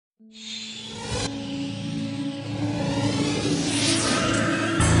Thank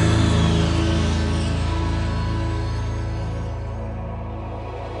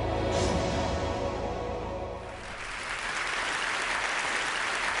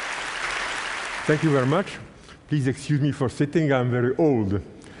you very much. Please excuse me for sitting. I'm very old.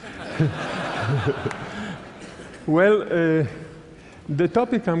 Well, the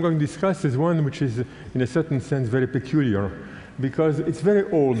topic I'm going to discuss is one which is, in a certain sense, very peculiar, because it's very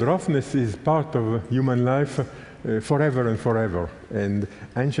old. Roughness is part of human life forever and forever, and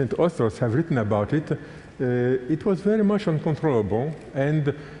ancient authors have written about it. It was very much uncontrollable,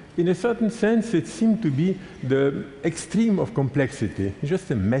 and in a certain sense, it seemed to be the extreme of complexity. It's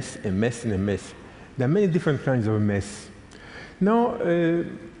just a mess, and a mess. There are many different kinds of mess. Now,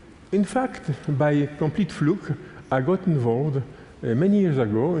 in fact, by complete fluke, I got involved many years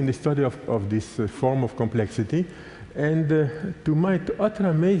ago in the study of this form of complexity, and to my utter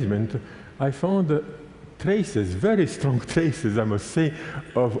amazement, I found traces, very strong traces, I must say,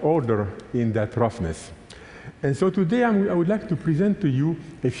 of order in that roughness. And so today I would like to present to you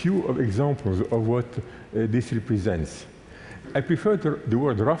a few examples of what this represents. I prefer the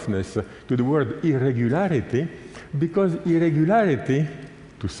word roughness to the word irregularity, because irregularity,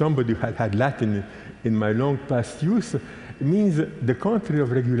 to somebody who had had Latin in my long past use, means the contrary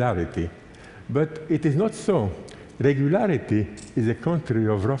of regularity. But it is not so. Regularity is a contrary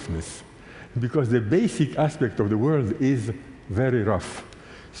of roughness, because the basic aspect of the world is very rough.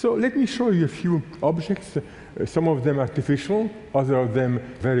 So let me show you a few objects, some of them artificial, other of them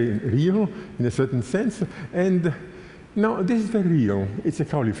very real in a certain sense. And now this is very real. It's a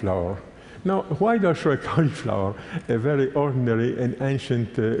cauliflower. Now, why do I show a cauliflower, a very ordinary and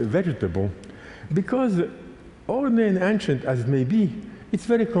ancient vegetable? Because ordinary and ancient as it may be, it's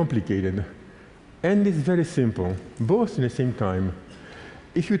very complicated. And it's very simple, both in the same time.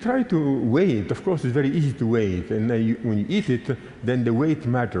 If you try to weigh it, of course, it's very easy to weigh it, and when you eat it, then the weight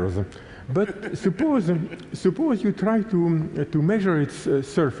matters. But suppose you try to measure its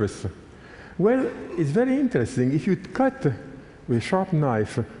surface. Well, it's very interesting. If you cut with a sharp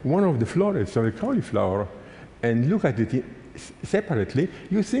knife one of the florets of a cauliflower and look at it separately,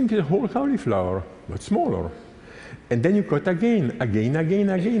 you think it's a whole cauliflower, but smaller. And then you cut again, and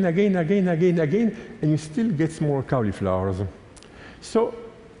you still get smaller cauliflowers. So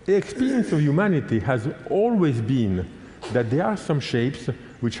the experience of humanity has always been that there are some shapes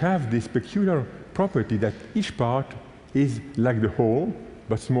which have this peculiar property that each part is like the whole,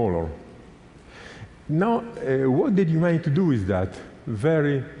 but smaller. Now, what did humanity do with that?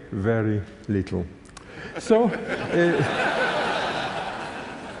 Very, very little. So,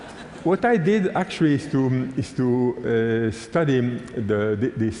 what I did actually is to study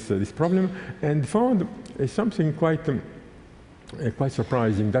this problem and found something quite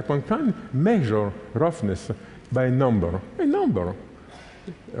surprising, that one can measure roughness by a number.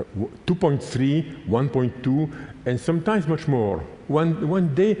 2.3, 1.2, and sometimes much more.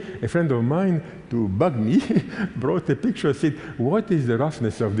 One day, a friend of mine, to bug me, brought a picture and said, what is the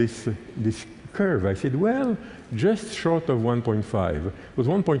roughness of this curve? I said, well, just short of 1.5. It was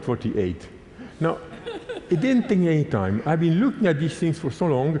 1.48. Now, it didn't take any time. I've been looking at these things for so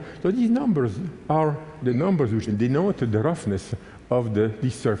long, so these numbers are the numbers which denote the roughness of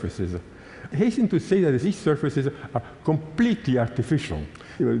these surfaces. I hasten to say that these surfaces are completely artificial.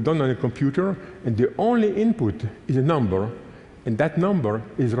 They were done on a computer, and the only input is a number, and that number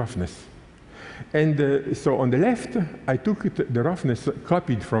is roughness. And so on the left, I took the roughness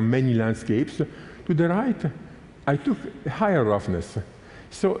copied from many landscapes. To the right, I took a higher roughness.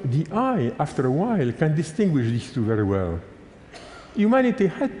 So the eye, after a while, can distinguish these two very well. Humanity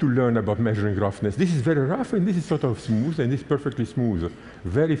had to learn about measuring roughness. This is very rough, and this is sort of smooth, and this is perfectly smooth.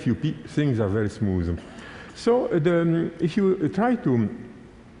 Very few things are very smooth. So if you try to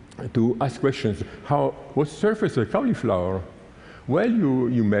ask questions, what surface of a cauliflower? Well,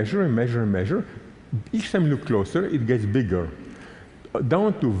 you measure and measure and measure. Each time you look closer, it gets bigger,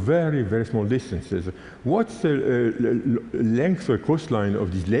 down to very, very small distances. What's the length of the coastline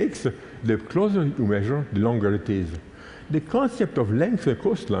of these lakes? The closer you measure, the longer it is. The concept of length of the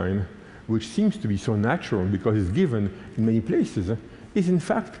coastline, which seems to be so natural because it's given in many places, is in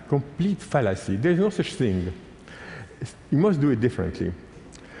fact complete fallacy. There's no such thing. You must do it differently.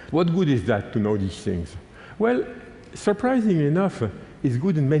 What good is that to know these things? Well, surprisingly enough, it's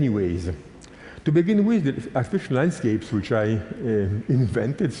good in many ways. To begin with, the artificial landscapes, which I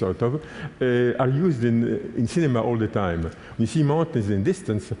invented, sort of, are used in cinema all the time. When you see mountains in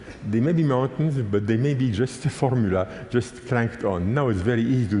distance, they may be mountains, but they may be just a formula, just cranked on. Now it's very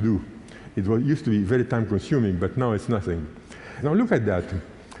easy to do. It used to be very time-consuming, but now it's nothing. Now look at that.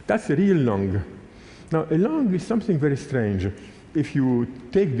 That's a real lung. Now, a lung is something very strange. If you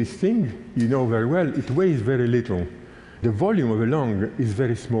take this thing, you know very well, it weighs very little. The volume of a lung is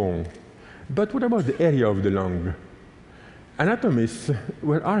very small. But what about the area of the lung? Anatomists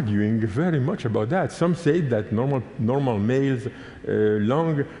were arguing very much about that. Some say that normal male's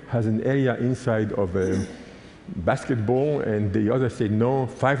lung has an area inside of a basketball, and the others say no,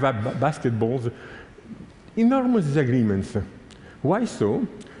 5 basketballs. Enormous disagreements. Why so?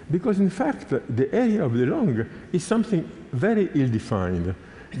 Because in fact, the area of the lung is something very ill-defined.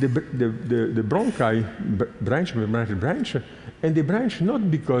 The bronchi branch, and they branch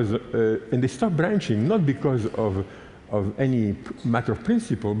not because, and they stop branching not because of any matter of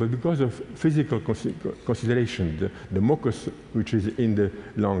principle, but because of physical consideration, the mucus which is in the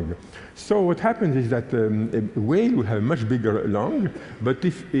lung. So what happens is that a whale will have a much bigger lung, but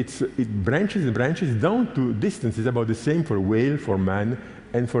if it branches and branches down to distances about the same for a whale, for man,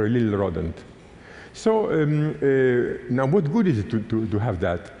 and for a little rodent. So now what good is it to have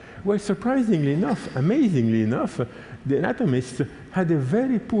that? Well, surprisingly enough, amazingly enough, the anatomists had a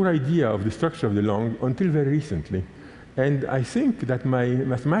very poor idea of the structure of the lung until very recently. And I think that my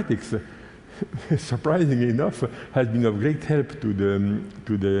mathematics, surprisingly enough, has been of great help to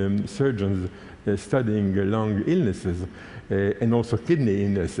the surgeons studying lung illnesses and also kidney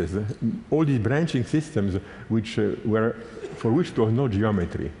illnesses. All these branching systems for which there was no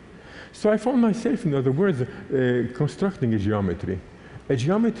geometry. So I found myself, in other words, constructing a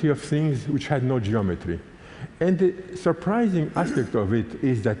geometry of things which had no geometry. And the surprising aspect of it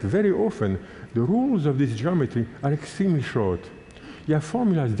is that very often the rules of this geometry are extremely short. You have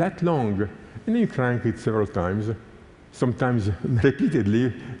formulas that long, and then you crank it several times, sometimes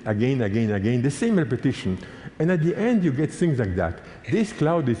repeatedly, again, the same repetition. And at the end, you get things like that. This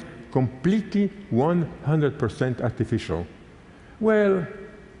cloud is completely 100% artificial. Well,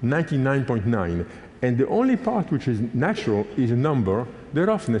 99.9. And the only part which is natural is a number, the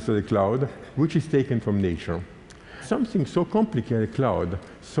roughness of the cloud, which is taken from nature. Something so complicated, a cloud,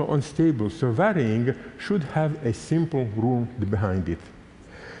 so unstable, so varying, should have a simple rule behind it.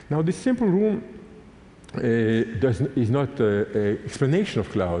 Now, this simple rule is not an explanation of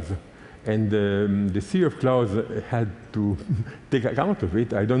clouds. And the theory of clouds had to take account of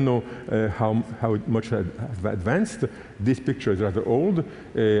it. I don't know how much have advanced. This picture is rather old.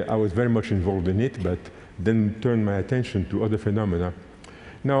 I was very much involved in it, but then turned my attention to other phenomena.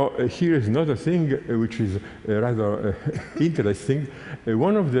 Now, here is another thing which is rather interesting.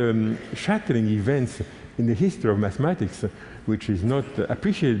 One of the shattering events in the history of mathematics, which is not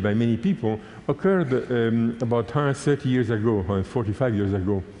appreciated by many people, occurred about 130 years ago, 145 years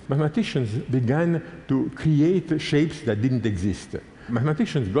ago. Mathematicians began to create shapes that didn't exist.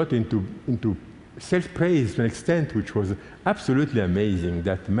 Mathematicians got into self-praise to an extent which was absolutely amazing,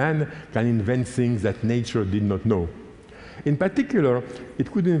 that man can invent things that nature did not know. In particular,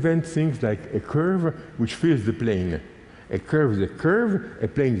 it could invent things like a curve which fills the plane. A curve is a curve, a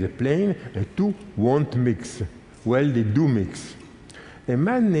plane is a plane, and two won't mix. Well, they do mix. A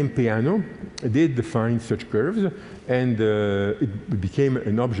man named Peano did find such curves, and it became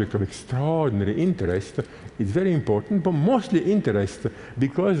an object of extraordinary interest. It's very important, but mostly interest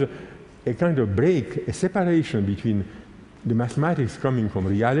because a kind of break, a separation between the mathematics coming from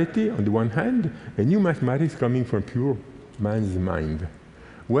reality on the one hand, and new mathematics coming from pure man's mind.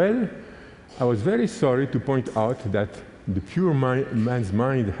 Well, I was very sorry to point out that the pure man's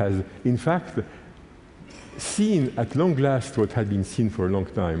mind has, in fact, seen at long last what had been seen for a long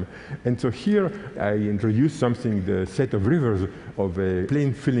time. And so here I introduced something, the set of rivers of a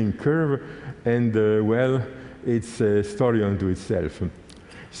plane filling curve, and well, it's a story unto itself.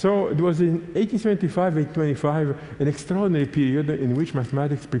 So it was in 1875, 1825, an extraordinary period in which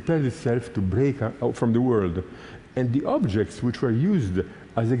mathematics prepared itself to break out from the world. And the objects which were used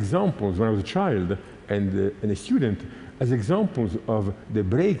as examples when I was a child and a student, as examples of the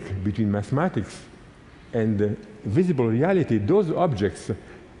break between mathematics and visible reality, those objects,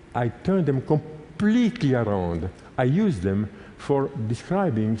 I turned them completely around. I used them for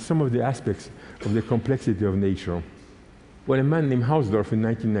describing some of the aspects of the complexity of nature. Well, a man named Hausdorff in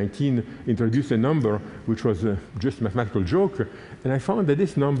 1919 introduced a number which was just a mathematical joke, and I found that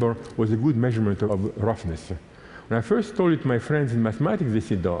this number was a good measurement of roughness. When I first told it to my friends in mathematics, they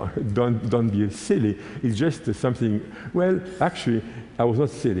said, oh, don't be silly, it's just something. Well, actually, I was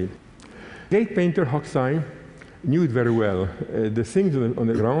not silly. Great painter Hokusai knew it very well. The things on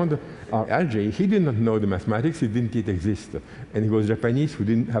the ground are algae. He did not know the mathematics, it didn't yet exist. And he was Japanese who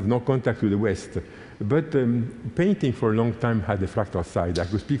didn't have no contact with the West. But painting for a long time had a fractal side. I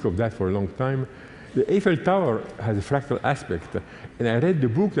could speak of that for a long time. the Eiffel Tower has a fractal aspect. And I read the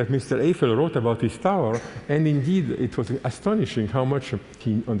book that Mr. Eiffel wrote about his tower, and indeed it was astonishing how much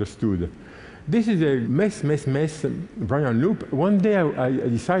he understood. This is a mess, Brian loop. One day I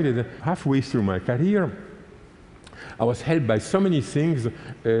decided, halfway through my career, I was helped by so many things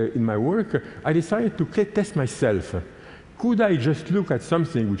in my work, I decided to test myself. Could I just look at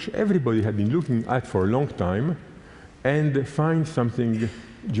something which everybody had been looking at for a long time and find something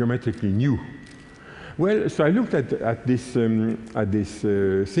geometrically new? Well, so I looked at this thing which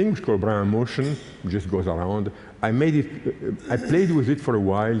is called Brownian motion, which just goes around. I played with it for a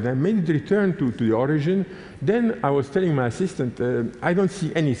while, then I made it return to the origin. Then I was telling my assistant, I don't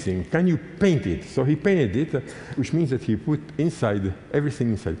see anything, can you paint it? So he painted it, which means that he put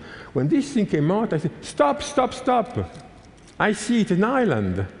everything inside. When this thing came out, I said, stop, stop, stop. I see it's an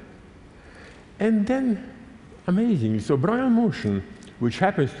island. And then, amazing, so Brownian motion, which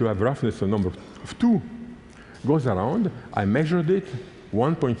happens to have roughness of number of 2, goes around. I measured it,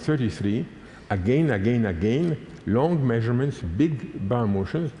 1.33, again, long measurements, big Brownian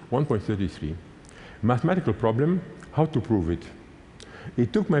motions, 1.33. Mathematical problem, how to prove it?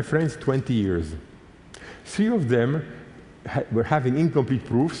 It took my friends 20 years. 3 of them were having incomplete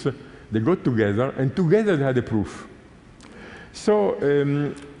proofs. They got together, and together they had a proof. So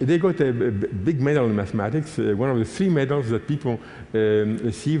they got a big medal in mathematics, one of the 3 medals that people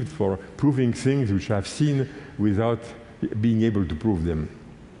received for proving things which I've seen without being able to prove them.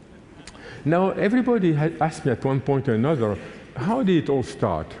 Now, everybody had asked me at one point or another, how did it all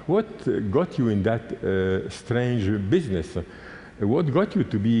start? What got you in that strange business? What got you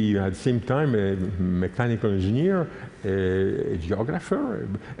to be, at the same time, a mechanical engineer, a geographer,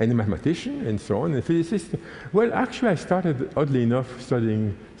 and a mathematician, and so on, and a physicist? Well, actually, I started, oddly enough,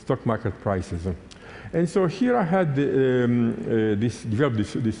 studying stock market prices. And so here I had developed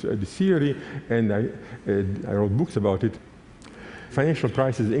this theory, and I wrote books about it. Financial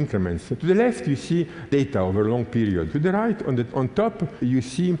prices increments. To the left, you see data over a long period. To the right, on top, you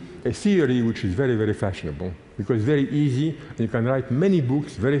see a theory which is very, very fashionable, because it's very easy, and you can write many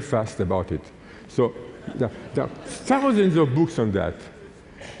books very fast about it. So there are thousands of books on that.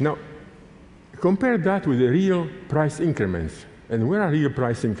 Now, compare that with the real price increments. And where are real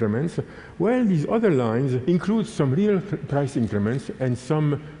price increments? Well, these other lines include some real price increments and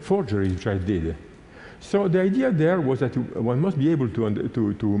some forgeries which I did. So the idea there was that one must be able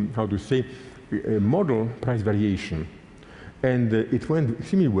to model price variation. And it went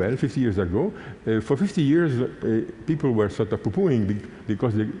extremely well 50 years ago. For 50 years, people were sort of poo-pooing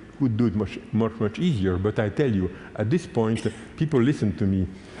because they could do it much easier. But I tell you, at this point, people listen to me.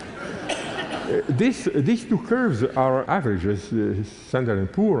 These 2 curves are averages,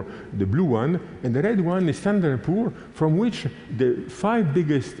 Standard & Poor, the blue one, and the red one is Standard & Poor, from which the 5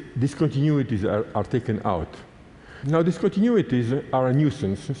 biggest discontinuities are taken out. Now, discontinuities are a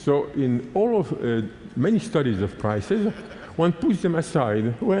nuisance. So in all of many studies of prices, one puts them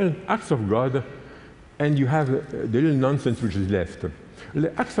aside. Well, acts of God, and you have the little nonsense which is left.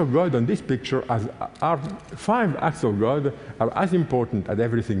 The acts of God on this picture are 5 acts of God are as important as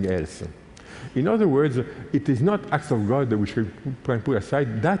everything else. In other words, it is not acts of God which we can put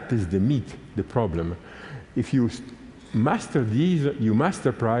aside. That is the meat, the problem. If you master these, you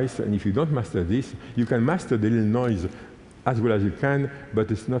master price, and if you don't master this, you can master the little noise as well as you can, but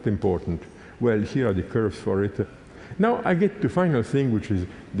it's not important. Well, here are the curves for it. Now I get to the final thing, which is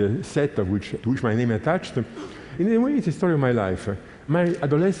the set to which my name is attached. In a way, it's the story of my life. My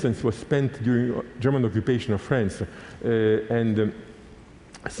adolescence was spent during German occupation of France, and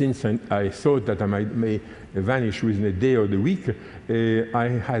since I thought that I may vanish within a day or the week,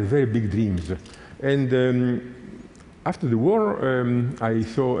 I had very big dreams. And after the war, I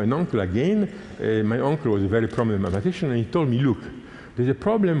saw an uncle again. My uncle was a very prominent mathematician, and he told me, look, there's a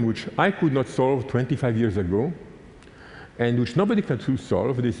problem which I could not solve 25 years ago, and which nobody can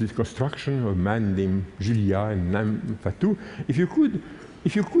solve. This is construction of a man named Julia and Nam Fatou. If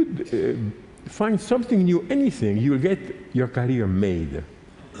you could find something new, anything, you will get your career made.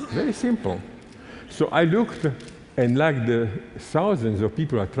 Very simple. So I looked, and like the thousands of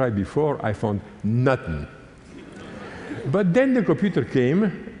people I tried before, I found nothing. But then the computer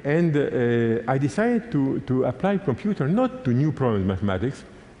came, and I decided to apply computer not to new problems mathematics,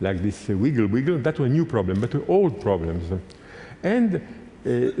 like this wiggle, that was a new problem, but to old problems. And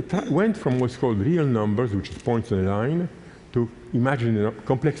went from what's called real numbers, which is points on a line, to imaginary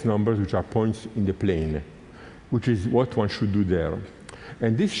complex numbers, which are points in the plane, which is what one should do there.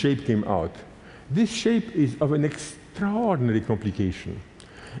 And this shape came out. This shape is of an extraordinary complication.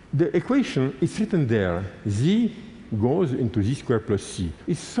 The equation is written there, z goes into z squared plus c.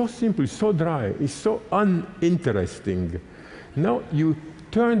 It's so simple, it's so dry, it's so uninteresting. Now you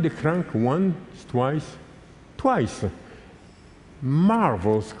turn the crank once, twice.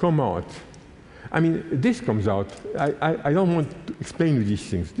 Marvels come out. I mean, this comes out. I don't want to explain these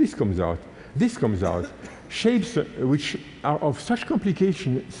things. This comes out. This comes out. Shapes which are of such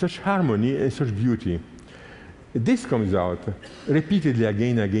complication, such harmony, and such beauty. This comes out repeatedly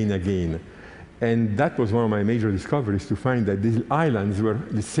again. And that was one of my major discoveries, to find that these islands were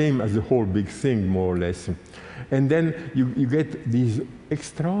the same as the whole big thing, more or less. And then you get these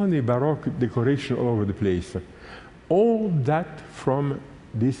extraordinary Baroque decoration all over the place. All that from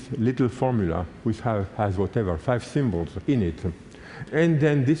this little formula, which has whatever, 5 symbols in it. And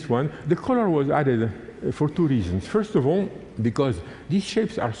then this one, the color was added for 2 reasons. First of all, because these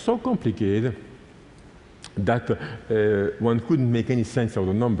shapes are so complicated that one couldn't make any sense of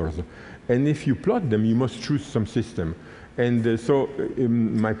the numbers. And if you plot them, you must choose some system. And so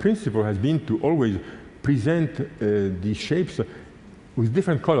my principle has been to always present these shapes with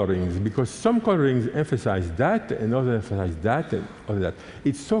different colorings, because some colorings emphasize that, and others emphasize that, and other that.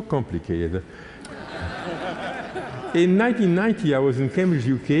 It's so complicated. In 1990, I was in Cambridge,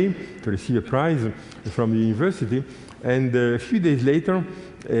 UK, to receive a prize from the university, and a few days later,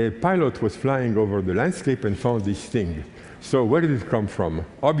 a pilot was flying over the landscape and found this thing. So where did it come from?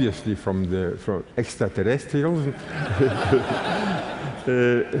 Obviously from extraterrestrials.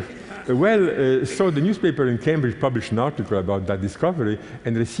 So the newspaper in Cambridge published an article about that discovery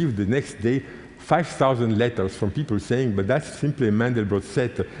and received the next day 5,000 letters from people saying, but that's simply a Mandelbrot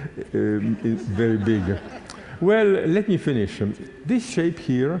set, very big. Well, let me finish. This shape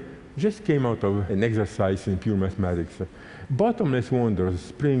here just came out of an exercise in pure mathematics. Bottomless wonders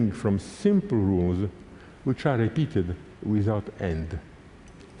spring from simple rules which are repeated without end.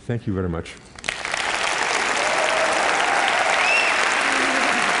 Thank you very much.